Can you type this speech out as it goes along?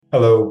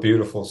Hello,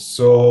 beautiful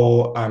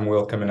soul. I'm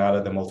Will coming out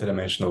of the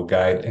Multidimensional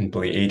Guide and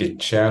Pleiadic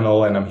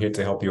channel, and I'm here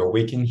to help you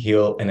awaken,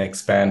 heal, and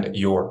expand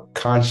your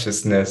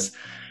consciousness.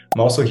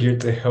 I'm also here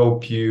to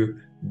help you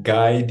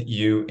guide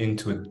you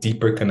into a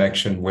deeper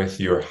connection with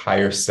your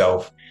higher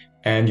self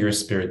and your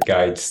spirit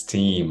guides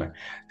team.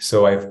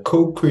 So I've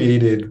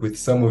co-created with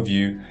some of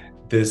you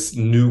this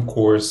new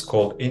course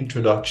called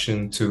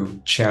Introduction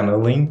to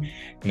Channeling.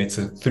 And it's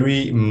a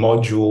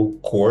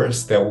 3-module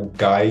course that will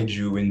guide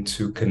you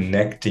into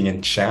connecting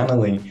and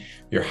channeling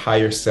your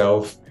higher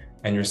self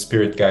and your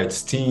spirit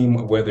guides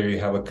team, whether you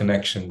have a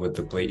connection with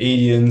the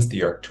Pleiadians,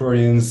 the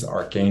Arcturians,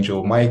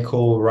 Archangel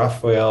Michael,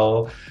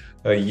 Raphael,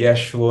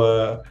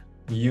 Yeshua,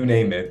 you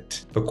name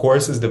it. The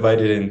course is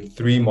divided in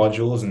 3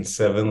 modules and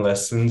 7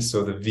 lessons.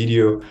 So the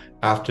video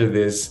after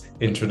this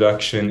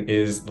introduction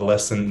is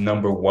lesson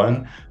number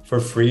 1 for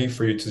free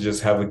for you to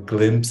just have a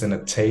glimpse and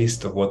a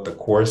taste of what the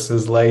course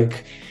is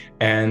like.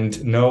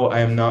 And no, I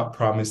am not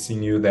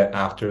promising you that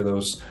after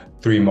those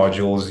 3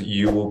 modules,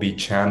 you will be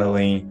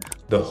channeling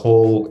the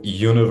whole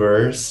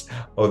universe,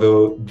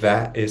 although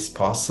that is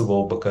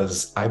possible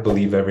because I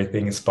believe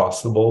everything is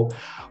possible.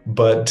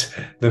 But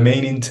the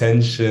main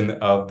intention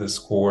of this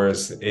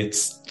course,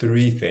 it's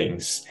 3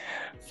 things.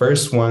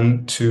 First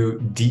one, to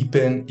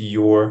deepen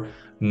your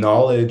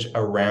knowledge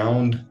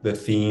around the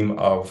theme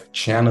of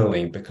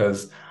channeling,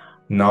 because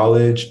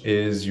knowledge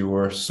is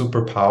your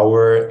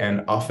superpower,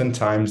 and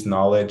oftentimes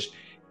knowledge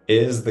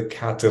is the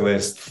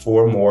catalyst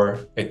for more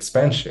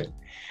expansion.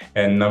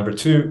 And number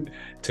 2,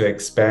 to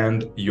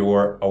expand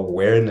your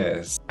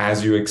awareness.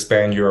 As you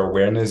expand your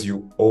awareness,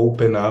 you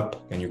open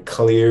up and you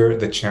clear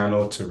the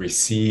channel to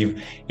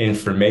receive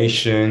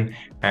information.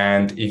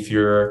 And if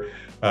you're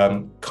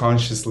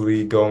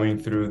consciously going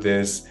through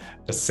this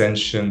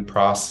ascension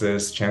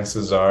process,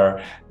 chances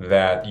are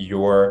that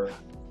your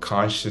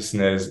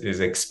consciousness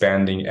is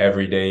expanding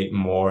every day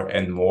more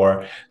and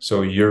more.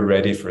 So you're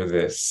ready for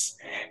this.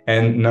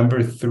 And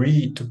number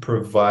 3, to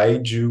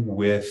provide you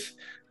with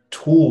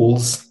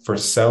tools for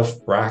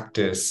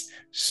self-practice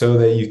so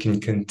that you can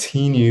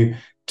continue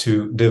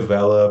to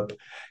develop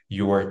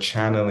your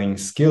channeling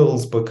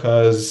skills,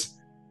 because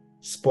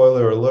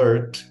spoiler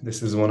alert,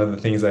 this is one of the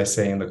things I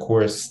say in the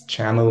course,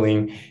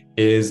 channeling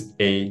is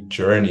a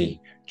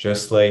journey.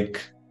 Just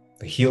like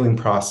the healing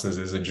process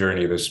is a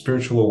journey, the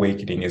spiritual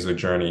awakening is a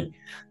journey,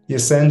 the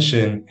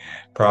ascension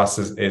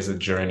process is a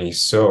journey.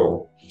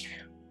 So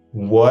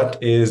what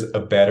is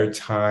a better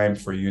time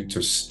for you to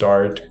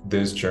start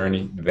this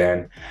journey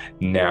than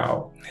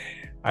now?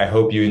 I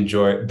hope you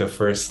enjoyed the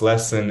first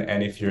lesson.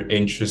 And if you're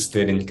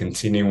interested in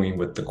continuing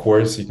with the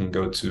course, you can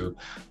go to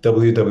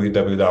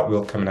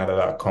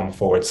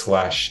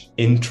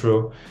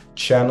www.willcaminata.com/intro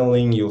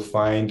channeling. You'll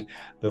find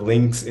the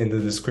links in the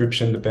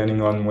description,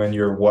 depending on when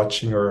you're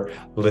watching or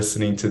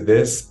listening to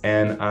this.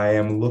 And I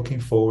am looking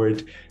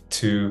forward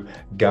to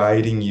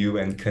guiding you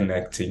and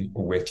connecting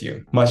with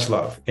you. Much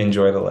love.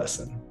 Enjoy the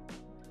lesson.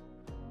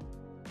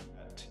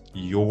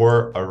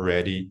 You're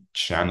already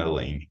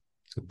channeling.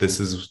 So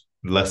this is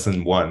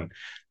lesson 1,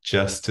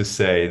 just to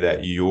say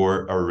that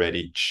you're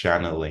already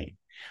channeling.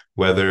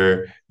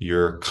 Whether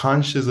you're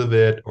conscious of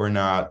it or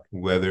not,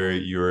 whether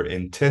you're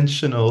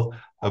intentional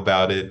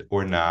about it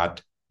or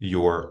not,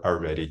 you're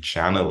already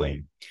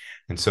channeling.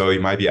 And so you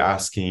might be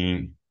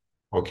asking,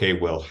 okay,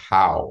 well,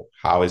 how?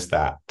 How is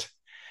that?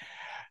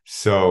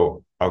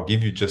 So I'll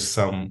give you just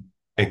some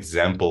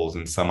examples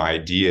and some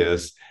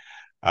ideas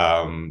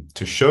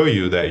to show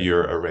you that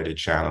you're already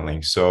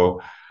channeling.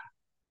 So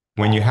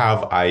when you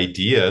have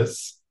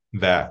ideas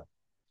that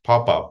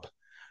pop up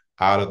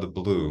out of the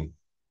blue,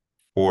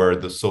 or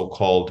the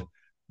so-called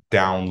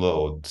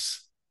downloads,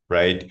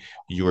 right?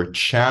 You're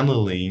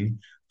channeling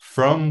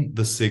from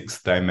the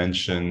 6th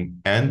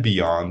dimension and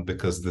beyond,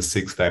 because the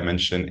 6th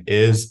dimension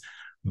is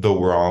the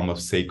realm of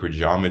sacred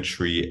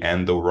geometry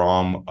and the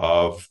realm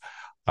of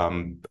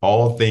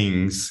all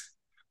things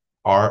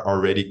are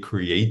already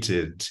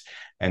created.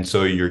 And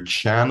so you're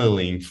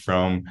channeling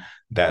from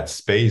that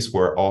space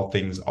where all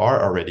things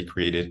are already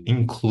created,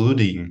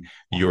 including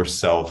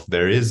yourself.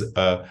 There is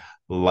a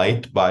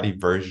light body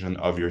version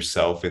of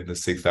yourself in the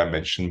 6th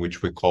dimension,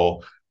 which we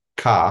call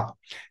Ka.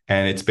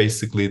 And it's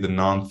basically the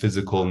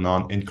non-physical,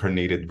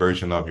 non-incarnated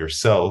version of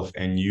yourself.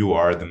 And you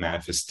are the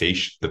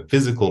manifestation, the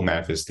physical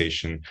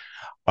manifestation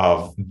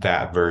of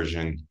that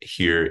version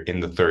here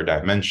in the 3rd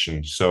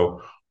dimension.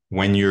 So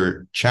when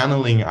you're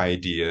channeling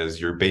ideas,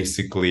 you're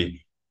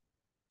basically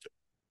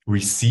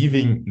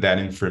receiving that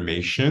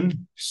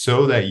information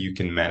so that you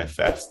can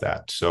manifest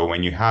that. So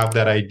when you have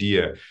that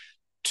idea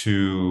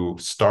to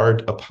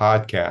start a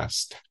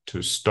podcast,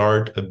 to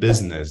start a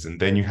business,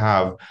 and then you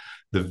have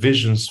the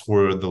visions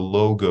for the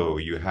logo,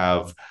 you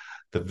have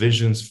the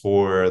visions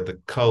for the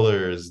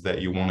colors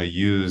that you want to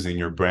use in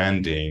your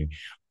branding,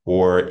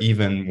 or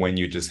even when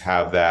you just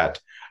have that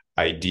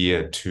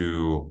idea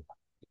to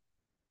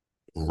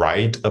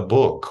write a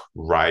book,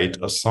 write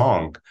a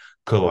song,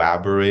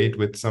 collaborate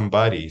with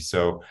somebody.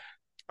 So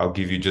I'll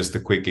give you just a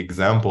quick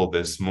example.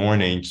 This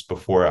morning, just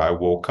before I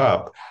woke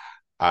up,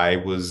 I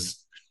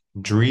was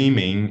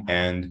dreaming,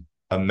 and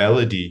a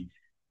melody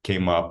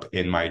came up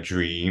in my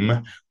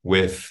dream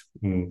with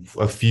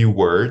a few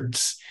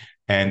words.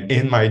 And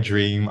in my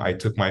dream, I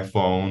took my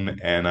phone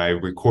and I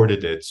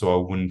recorded it so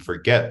I wouldn't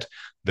forget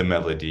the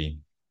melody.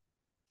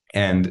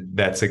 And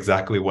that's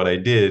exactly what I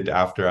did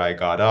after I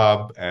got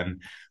up.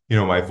 And,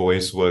 my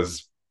voice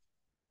was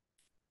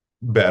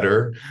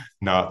better,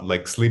 not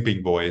like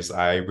sleeping voice.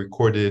 I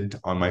recorded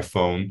on my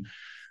phone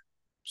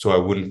so I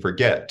wouldn't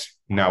forget.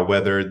 Now,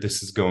 whether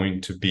this is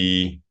going to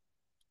be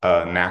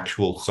an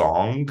actual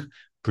song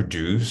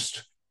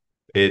produced,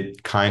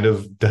 it kind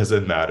of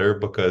doesn't matter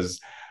because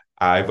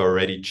I've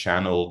already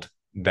channeled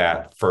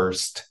that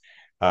first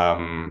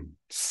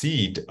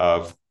seed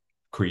of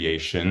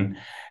creation,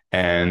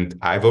 and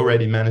I've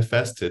already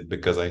manifested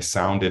because I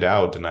sounded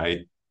out and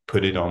I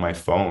put it on my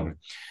phone.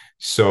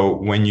 So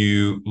when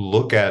you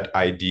look at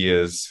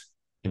ideas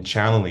and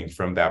channeling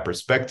from that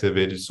perspective,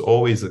 it is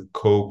always a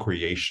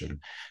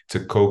co-creation. It's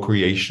a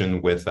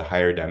co-creation with the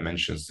higher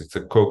dimensions. It's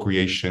a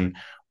co-creation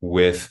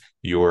with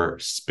your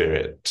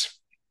spirit.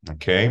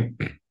 Okay.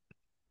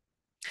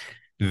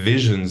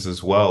 Visions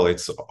as well.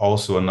 It's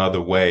also another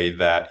way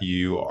that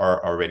you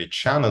are already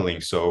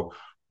channeling. So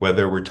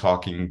whether we're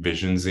talking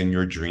visions in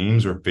your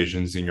dreams or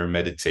visions in your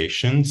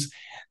meditations,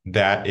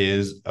 that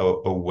is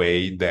a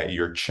way that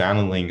you're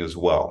channeling as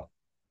well.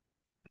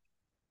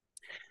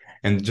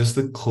 And just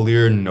the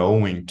clear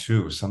knowing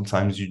too.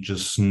 Sometimes you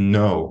just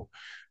know,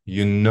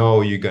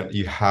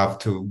 you have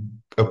to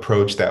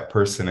approach that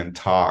person and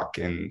talk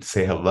and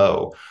say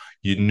hello.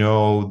 You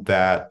know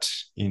that,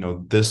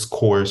 this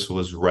course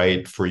was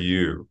right for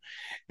you.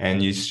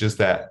 And it's just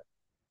that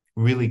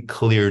really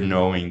clear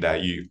knowing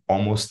that you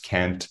almost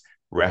can't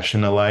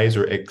rationalize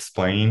or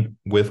explain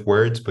with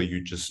words, but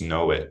you just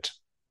know it.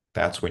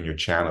 That's when you're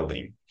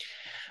channeling.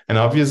 And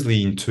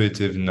obviously,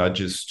 intuitive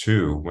nudges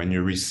too, when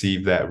you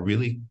receive that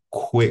really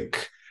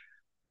quick,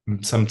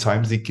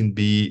 sometimes it can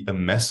be a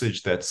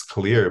message that's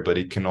clear, but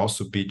it can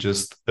also be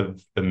just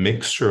a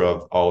mixture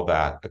of all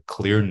that, a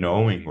clear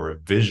knowing or a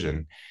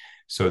vision.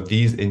 So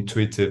these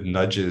intuitive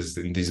nudges,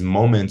 in these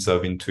moments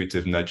of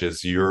intuitive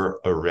nudges, you're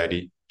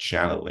already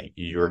channeling,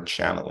 you're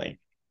channeling.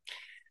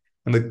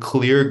 And the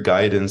clear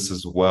guidance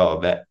as well,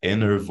 that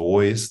inner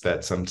voice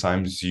that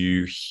sometimes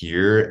you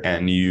hear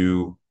and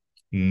you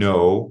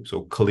know,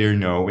 so clear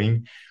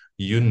knowing,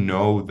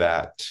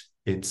 that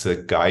it's a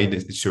guide,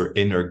 it's your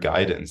inner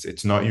guidance,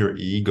 it's not your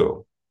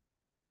ego.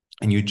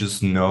 And you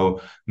just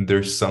know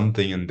there's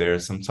something in there.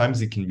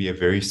 Sometimes it can be a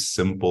very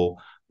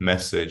simple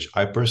message.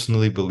 I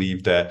personally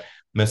believe that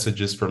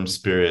messages from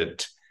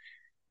spirit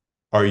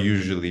are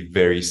usually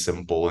very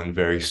simple and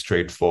very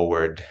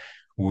straightforward.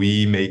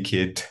 We make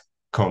it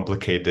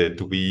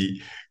complicated.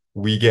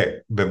 We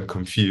get them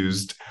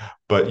confused,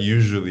 but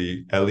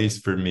usually, at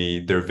least for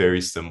me, they're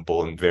very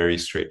simple and very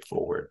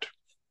straightforward.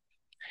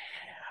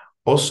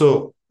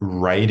 Also,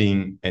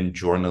 writing and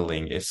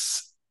journaling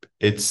is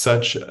it's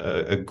such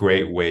a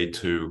great way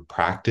to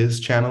practice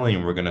channeling.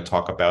 And we're going to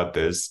talk about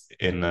this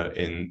in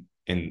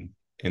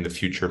the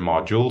future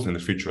modules, in the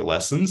future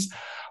lessons.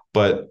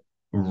 But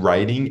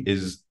writing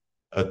is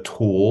a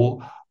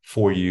tool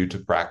for you to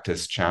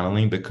practice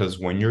channeling, because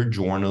when you're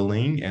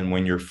journaling and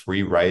when you're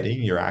free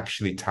writing, you're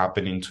actually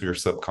tapping into your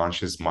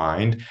subconscious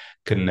mind,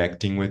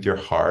 connecting with your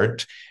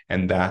heart.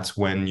 And that's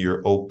when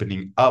you're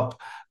opening up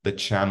the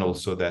channel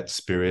so that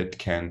spirit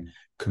can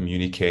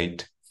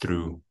communicate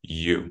through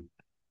you.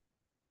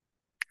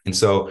 And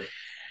so,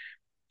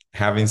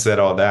 having said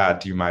all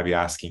that, you might be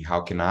asking, how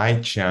can I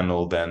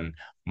channel then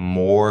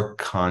more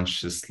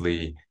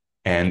consciously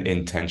and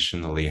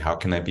intentionally? How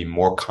can I be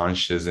more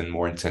conscious and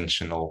more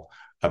intentional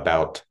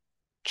about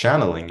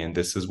channeling? And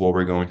this is what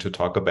we're going to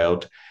talk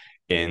about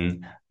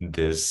in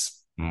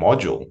this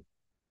module.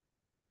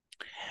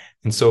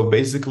 And so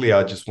basically,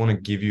 I just want to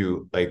give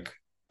you like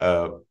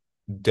a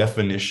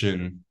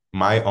definition,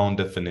 my own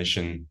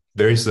definition,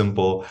 very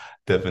simple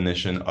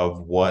definition of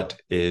what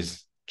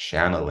is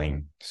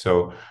channeling.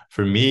 So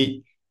for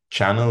me,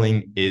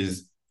 channeling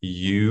is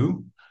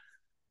you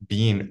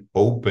being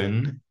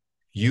open,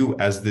 you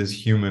as this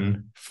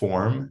human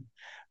form,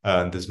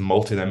 this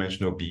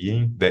multidimensional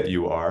being that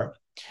you are,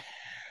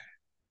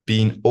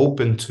 being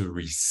open to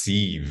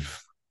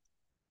receive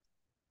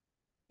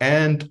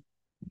and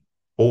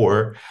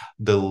or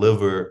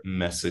deliver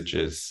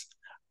messages,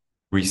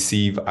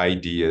 receive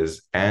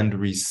ideas, and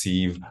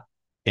receive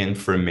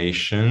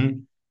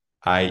information,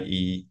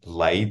 i.e.,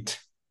 light,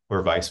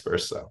 or vice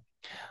versa.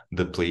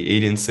 The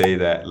Pleiadians say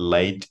that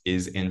light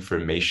is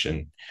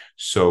information.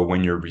 So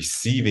when you're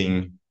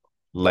receiving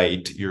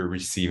light, you're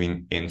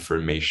receiving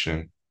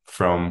information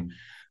from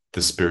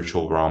the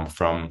spiritual realm,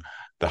 from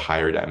the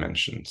higher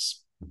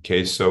dimensions.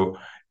 Okay, so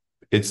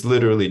it's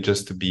literally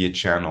just to be a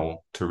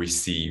channel to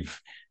receive,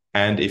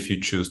 and if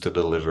you choose to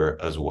deliver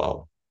as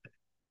well.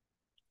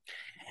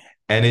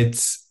 And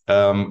it's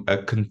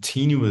a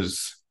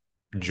continuous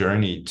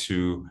journey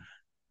to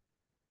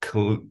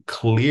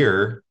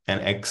clear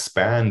and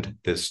expand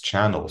this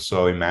channel.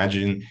 So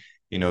imagine,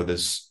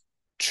 this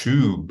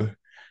tube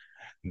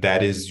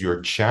that is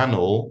your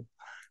channel,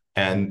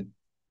 And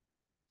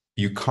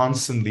you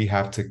constantly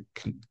have to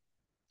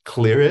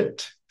clear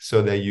it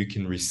so that you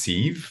can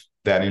receive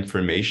that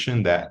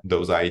information, that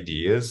those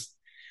ideas,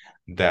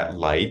 that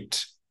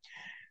light,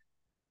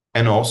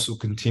 and also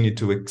continue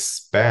to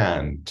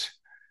expand,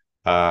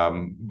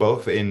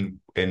 both in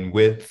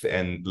width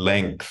and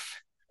length.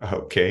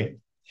 Okay.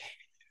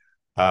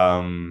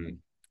 Um,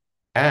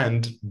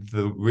 and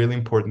the really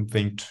important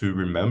thing to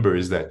remember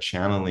is that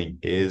channeling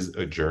is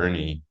a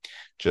journey,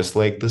 just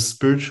like the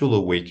spiritual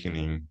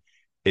awakening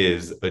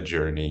is a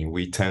journey.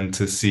 We tend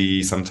to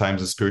see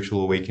sometimes a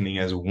spiritual awakening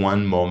as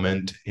one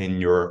moment in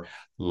your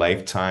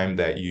lifetime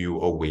that you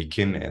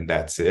awaken and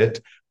that's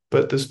it.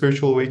 But the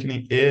spiritual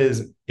awakening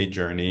is a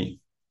journey.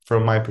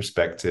 From my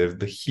perspective,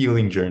 the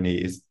healing journey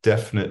is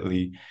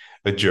definitely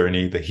a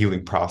journey. The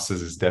healing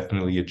process is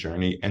definitely a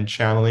journey, and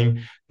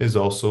channeling is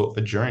also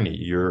a journey.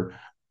 You're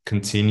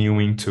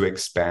continuing to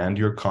expand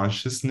your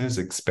consciousness,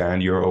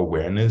 expand your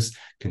awareness,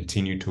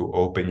 continue to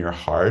open your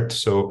heart.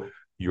 So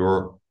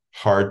your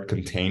heart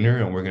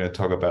container, and we're going to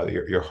talk about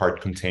your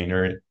heart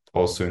container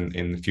also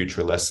in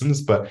future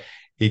lessons, but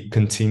it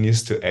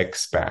continues to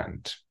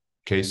expand.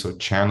 Okay, so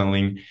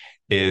channeling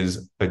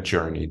is a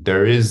journey.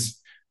 There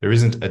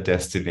isn't a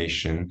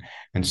destination.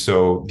 And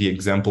so the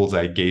examples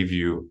I gave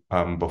you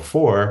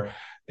before,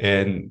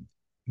 and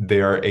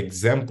they are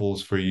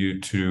examples for you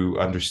to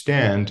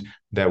understand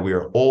that we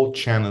are all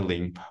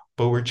channeling,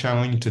 but we're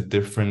channeling to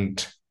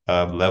different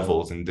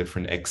levels and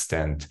different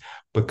extent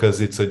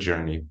because it's a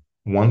journey.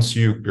 Once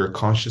you're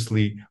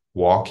consciously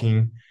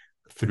walking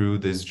through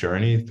this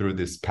journey, through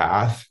this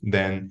path,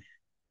 then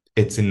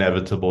it's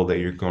inevitable that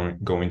you're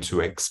going to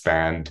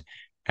expand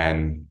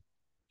and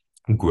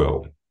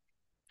grow.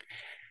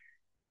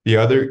 The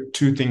other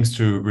two things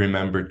to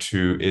remember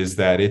too is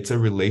that it's a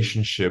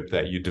relationship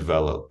that you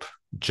develop,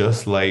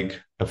 just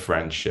like a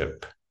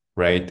friendship,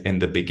 right? In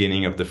the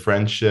beginning of the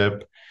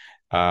friendship,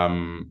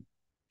 um,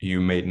 you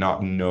may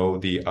not know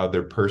the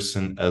other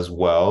person as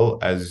well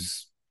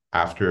as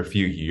after a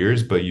few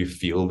years, but you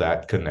feel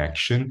that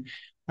connection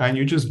and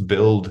you just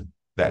build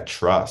that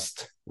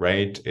trust,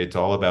 right? It's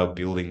all about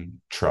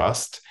building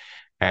trust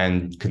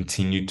and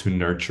continue to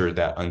nurture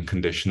that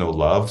unconditional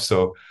love.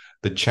 So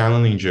the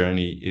channeling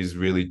journey is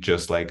really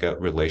just like a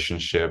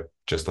relationship,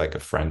 just like a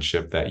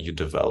friendship that you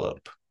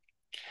develop.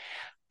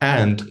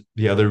 And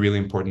the other really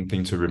important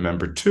thing to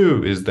remember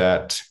too is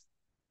that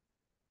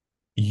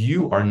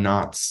you are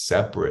not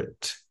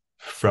separate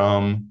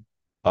from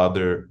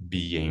other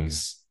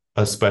beings,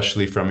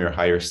 especially from your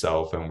higher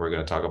self. And we're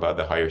going to talk about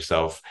the higher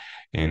self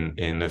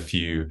in a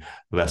few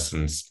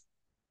lessons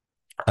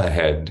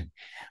ahead.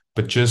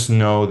 But just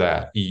know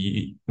that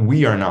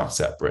we are not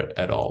separate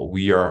at all.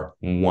 We are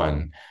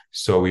one.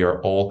 So we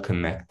are all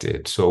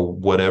connected. So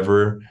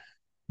whatever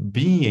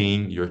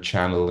being you're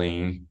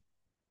channeling,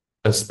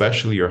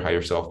 especially your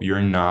higher self,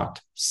 you're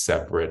not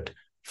separate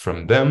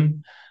from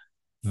them.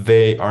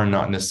 They are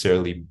not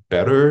necessarily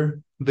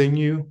better than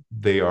you.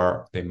 They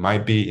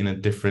might be in a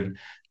different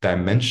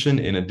dimension,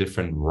 in a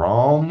different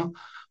realm,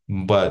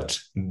 but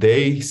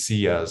they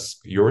see us,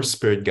 your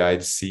spirit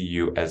guides see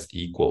you as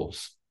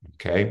equals.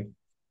 Okay.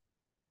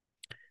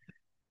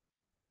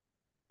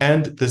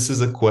 And this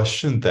is a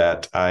question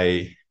that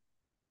I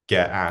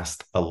get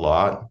asked a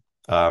lot.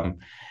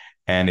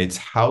 And it's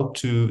how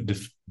to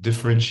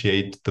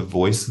differentiate the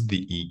voice of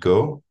the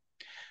ego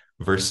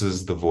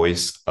versus the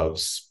voice of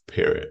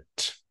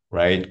spirit,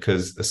 right?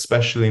 Because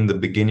especially in the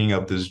beginning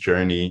of this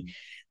journey,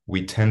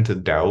 we tend to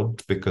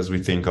doubt because we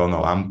think, oh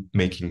no, I'm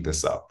making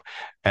this up.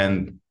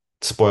 And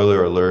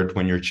spoiler alert,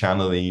 when you're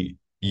channeling,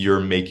 you're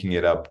making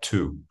it up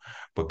too,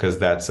 because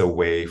that's a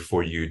way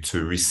for you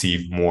to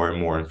receive more and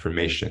more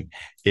information.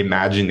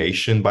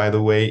 Imagination, by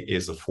the way,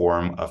 is a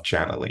form of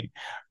channeling,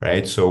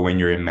 right? So when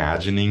you're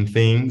imagining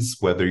things,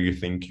 whether you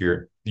think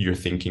you're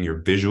thinking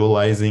you're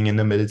visualizing in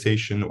the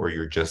meditation or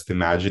you're just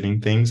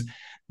imagining things,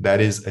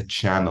 that is a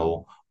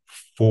channel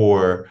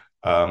for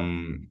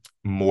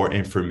more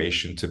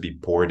information to be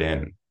poured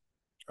in.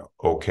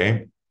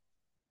 Okay.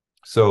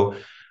 So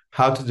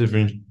how to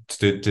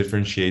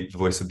differentiate the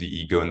voice of the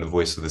ego and the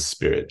voice of the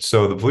spirit.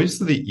 So the voice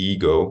of the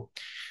ego,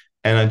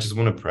 and I just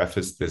want to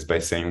preface this by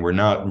saying we're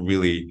not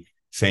really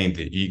saying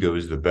the ego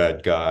is the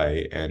bad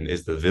guy and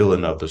is the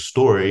villain of the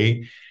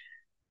story,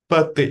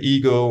 but the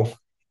ego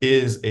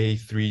is a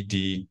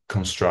 3D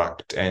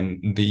construct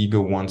and the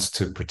ego wants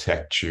to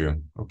protect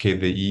you. Okay,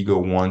 the ego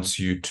wants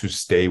you to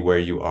stay where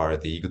you are.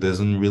 The ego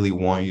doesn't really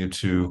want you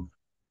to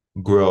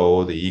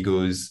grow. The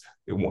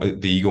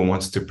ego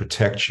wants to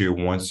protect you,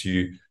 wants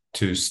you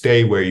to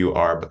stay where you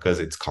are because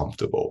it's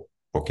comfortable.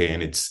 Okay,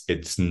 and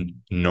it's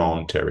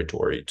known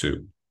territory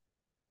too.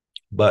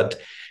 But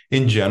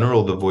in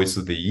general, the voice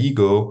of the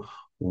ego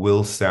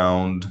will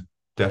sound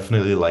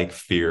definitely like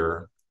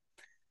fear,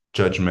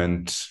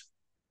 judgment,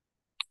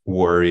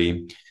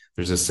 worry.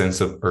 There's a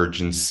sense of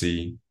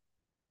urgency,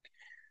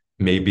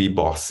 maybe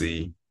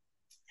bossy.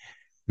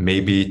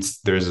 Maybe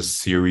there's a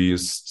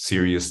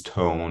serious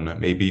tone.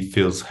 Maybe it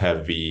feels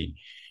heavy.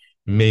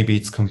 Maybe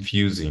it's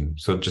confusing.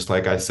 So just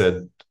like I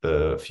said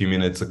a few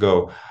minutes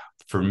ago,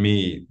 for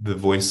me, the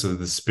voice of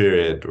the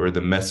spirit or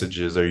the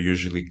messages are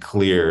usually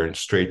clear and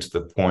straight to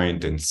the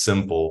point and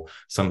simple,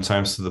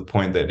 sometimes to the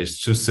point that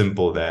it's too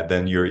simple that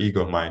then your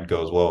ego mind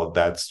goes, well,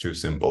 that's too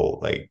simple.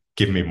 Like,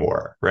 give me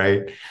more,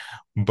 right?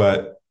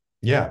 But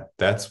yeah,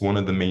 that's one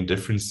of the main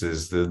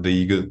differences. The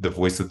ego, the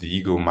voice of the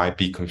ego might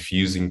be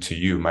confusing to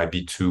you, might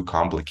be too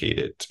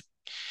complicated.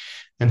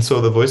 And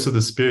so the voice of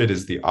the spirit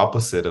is the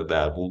opposite of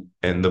that.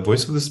 And the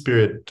voice of the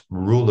spirit,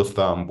 rule of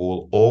thumb,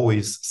 will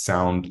always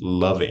sound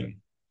loving,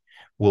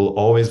 will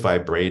always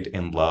vibrate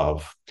in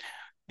love.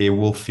 It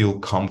will feel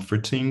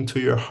comforting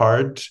to your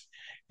heart.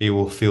 It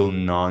will feel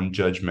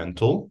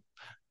non-judgmental.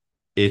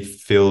 It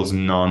feels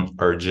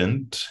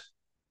non-urgent.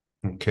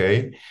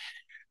 Okay.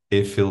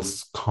 It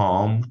feels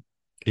calm.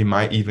 It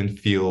might even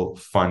feel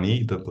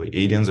funny. The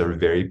Pleiadians are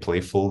very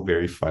playful,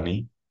 very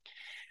funny.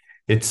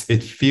 It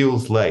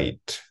feels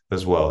light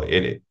as well.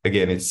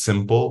 It's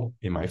simple.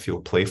 It might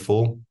feel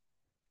playful,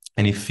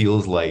 and it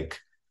feels like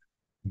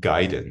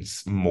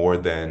guidance more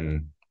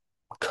than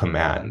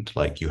command.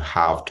 Like, you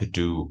have to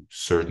do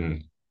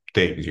certain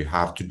things. You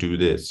have to do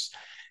this.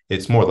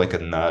 It's more like a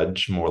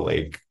nudge, more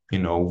like,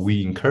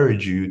 we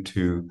encourage you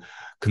to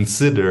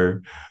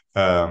consider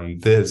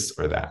this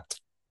or that.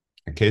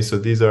 Okay, so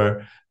these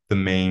are the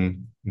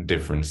main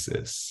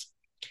differences.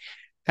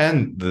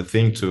 And the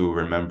thing to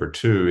remember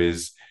too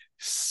is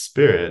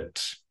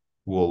spirit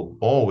will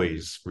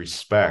always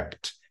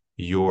respect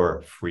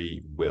your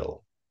free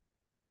will.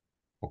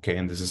 Okay,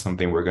 and this is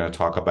something we're going to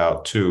talk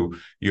about too.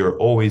 You're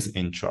always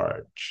in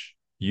charge.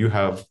 You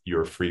have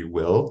your free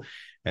will,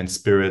 and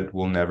spirit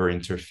will never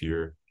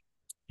interfere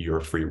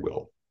your free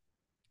will.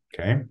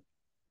 Okay.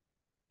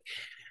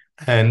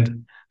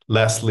 And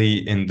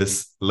lastly, in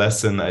this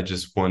lesson, I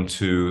just want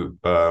to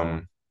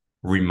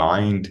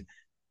remind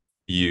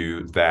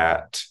you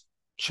that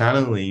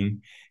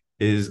channeling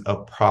is a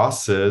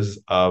process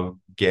of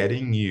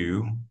getting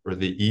you, or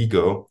the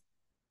ego,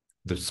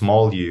 the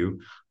small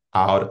you,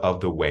 out of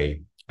the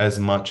way as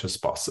much as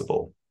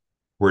possible.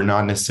 We're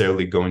not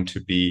necessarily going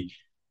to be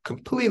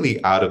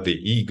completely out of the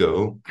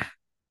ego,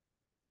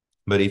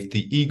 but if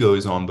the ego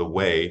is on the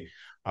way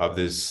of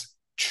this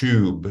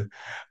tube,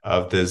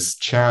 of this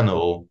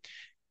channel,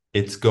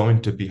 it's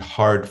going to be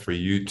hard for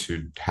you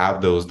to have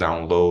those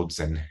downloads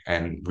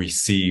and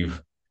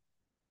receive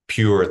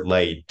pure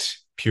light,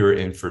 pure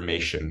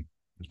information.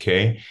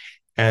 Okay.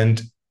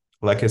 And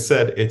like I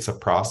said, it's a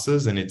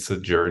process and it's a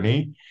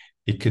journey.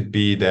 It could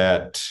be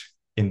that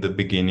in the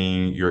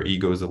beginning, your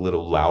ego is a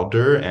little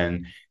louder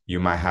and you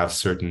might have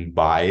certain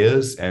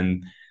bias.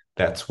 And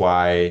that's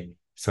why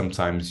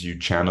sometimes you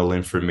channel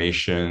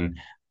information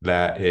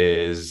that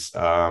is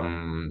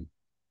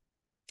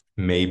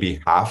maybe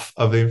half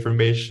of the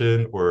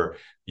information, or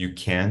you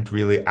can't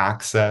really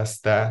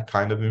access that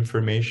kind of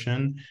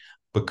information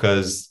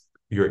because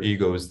your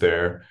ego is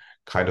there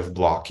kind of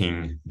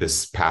blocking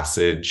this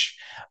passage.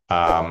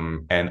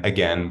 And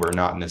again, we're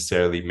not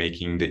necessarily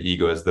making the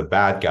ego as the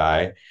bad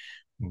guy,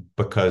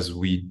 because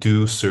we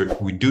do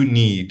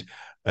need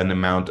an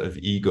amount of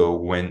ego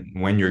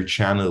when you're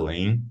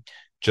channeling,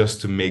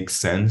 just to make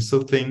sense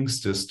of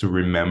things, just to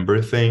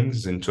remember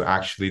things and to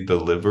actually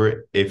deliver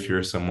it. If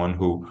you're someone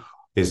who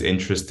is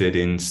interested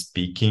in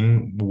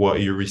speaking what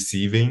you're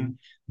receiving,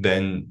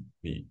 then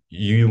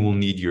you will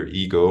need your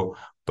ego,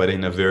 but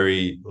in a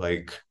very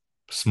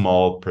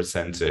small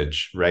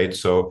percentage, right?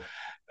 So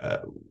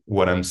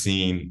what I'm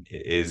seeing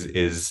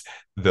is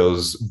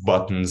those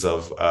buttons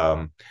of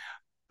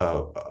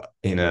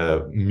in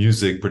a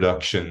music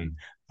production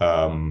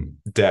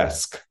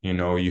desk.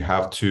 You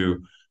have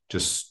to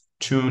just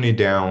tune it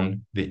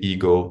down, the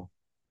ego,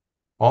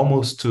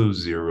 almost to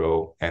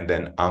zero, and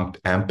then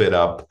amp it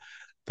up,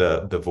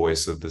 the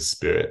voice of the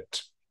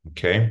spirit.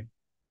 Okay.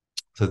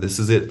 So this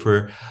is it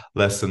for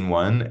lesson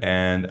 1,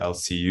 and I'll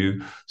see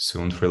you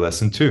soon for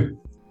lesson 2.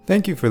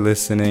 Thank you for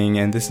listening,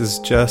 and this is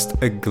just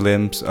a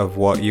glimpse of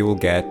what you will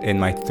get in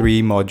my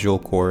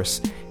 3-module course,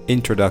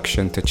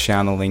 Introduction to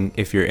Channeling.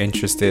 If you're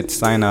interested,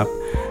 sign up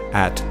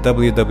at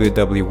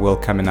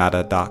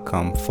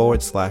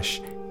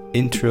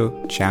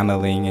www.willcaminada.com/intro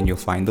channeling, and you'll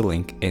find the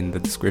link in the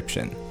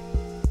description.